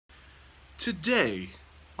Today,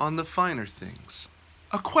 on the finer things,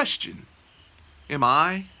 a question. Am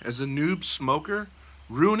I, as a noob smoker,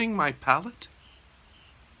 ruining my palate?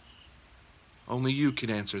 Only you can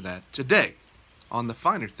answer that today, on the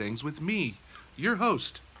finer things with me, your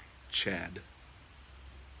host, Chad.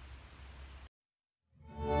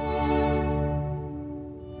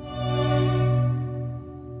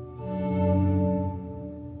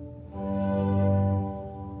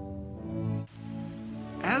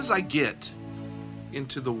 As I get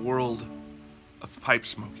into the world of pipe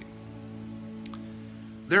smoking,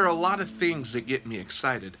 there are a lot of things that get me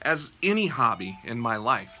excited, as any hobby in my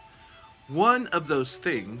life. One of those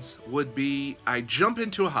things would be I jump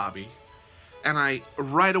into a hobby and I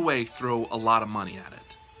right away throw a lot of money at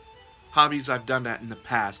it. Hobbies I've done that in the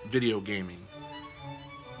past: video gaming,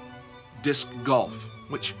 disc golf,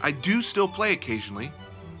 which I do still play occasionally,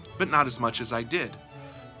 but not as much as I did.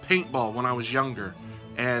 Paintball when I was younger,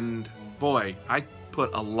 and boy, I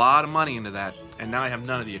put a lot of money into that, and now I have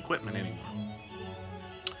none of the equipment anymore.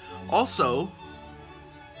 Also,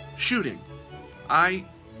 shooting. I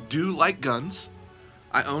do like guns.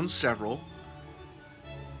 I own several,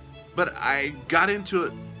 but I got into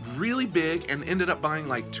it really big and ended up buying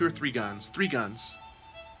like three guns,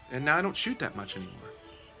 and now I don't shoot that much anymore.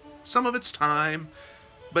 Some of it's time,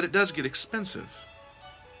 but it does get expensive.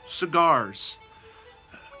 Cigars.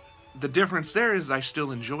 The difference there is I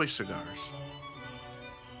still enjoy cigars.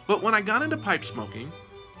 But when I got into pipe smoking,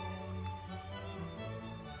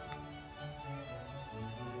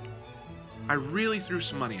 I really threw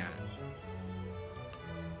some money at it.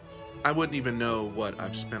 I wouldn't even know what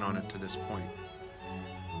I've spent on it to this point.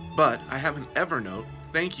 But I have an Evernote.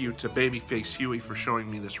 Thank you to Babyface Huey for showing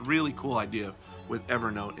me this really cool idea with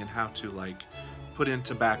Evernote and how to put in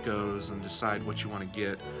tobaccos and decide what you want to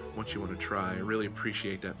get, what you want to try. I really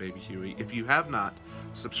appreciate that, Baby Huey. If you have not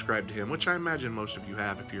subscribed to him, which I imagine most of you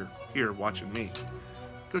have if you're here watching me,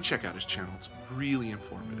 go check out his channel. It's really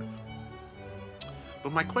informative.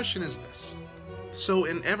 But my question is this. So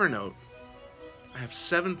in Evernote, I have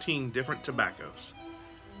 17 different tobaccos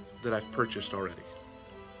that I've purchased already.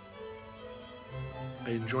 I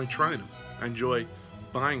enjoy trying them. I enjoy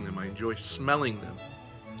buying them. I enjoy smelling them.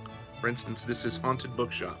 For instance, this is Haunted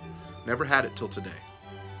Bookshop. Never had it till today.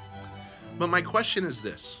 But my question is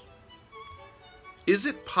this. Is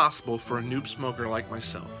it possible for a noob smoker like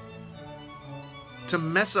myself to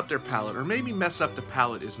mess up their palate, or maybe mess up the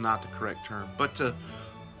palate is not the correct term, but to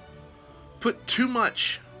put too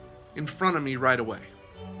much in front of me right away?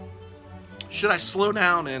 Should I slow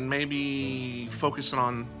down and maybe focus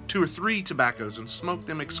on 2 or 3 tobaccos and smoke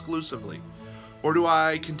them exclusively? Or do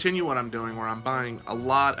I continue what I'm doing where I'm buying a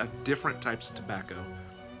lot of different types of tobacco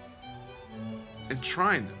and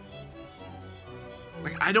trying them?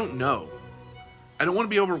 I don't know. I don't want to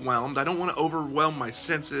be overwhelmed. I don't want to overwhelm my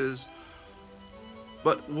senses.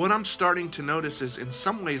 But what I'm starting to notice is, in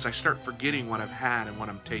some ways, I start forgetting what I've had and what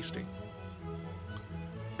I'm tasting.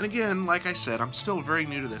 And again, like I said, I'm still very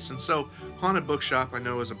new to this. And so, Haunted Bookshop, I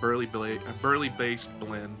know, is a Burley-based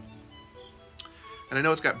blend. And I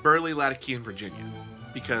know it's got Burley, Latakia, and Virginia,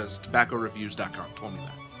 because TobaccoReviews.com told me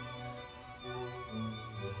that.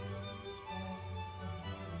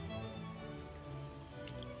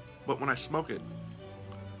 But when I smoke it,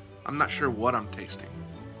 I'm not sure what I'm tasting.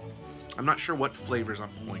 I'm not sure what flavors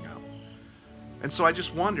I'm pulling out. And so I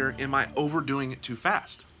just wonder, am I overdoing it too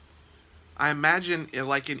fast? I imagine,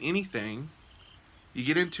 like in anything, you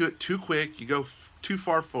get into it too quick, you go too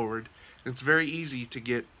far forward, and it's very easy to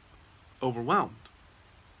get overwhelmed.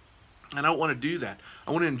 I don't want to do that.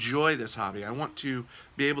 I want to enjoy this hobby. I want to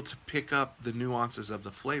be able to pick up the nuances of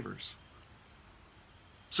the flavors.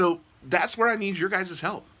 So that's where I need your guys'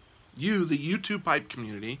 help. You, the YouTube pipe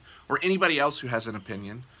community, or anybody else who has an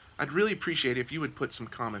opinion, I'd really appreciate it if you would put some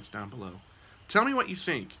comments down below. Tell me what you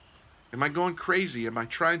think. Am I going crazy? Am I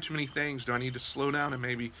trying too many things? Do I need to slow down and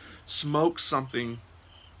maybe smoke something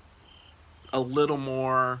a little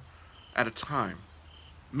more at a time?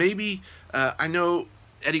 Maybe, I know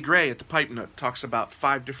Eddie Gray at the Pipe Nut talks about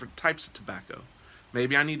 5 different types of tobacco.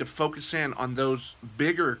 Maybe I need to focus in on those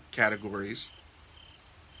bigger categories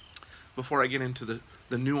before I get into the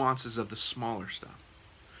nuances of the smaller stuff.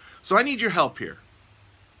 So I need your help here.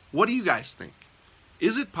 What do you guys think?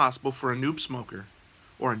 Is it possible for a noob smoker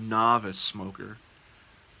or a novice smoker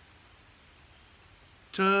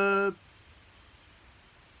to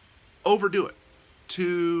overdo it,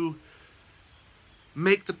 to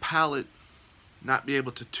make the palate not be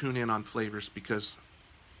able to tune in on flavors because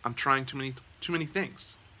I'm trying too many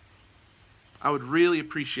things? I would really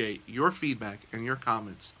appreciate your feedback and your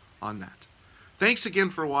comments on that. Thanks again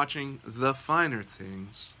for watching The Finer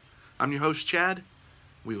Things. I'm your host, Chad.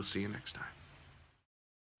 We will see you next time.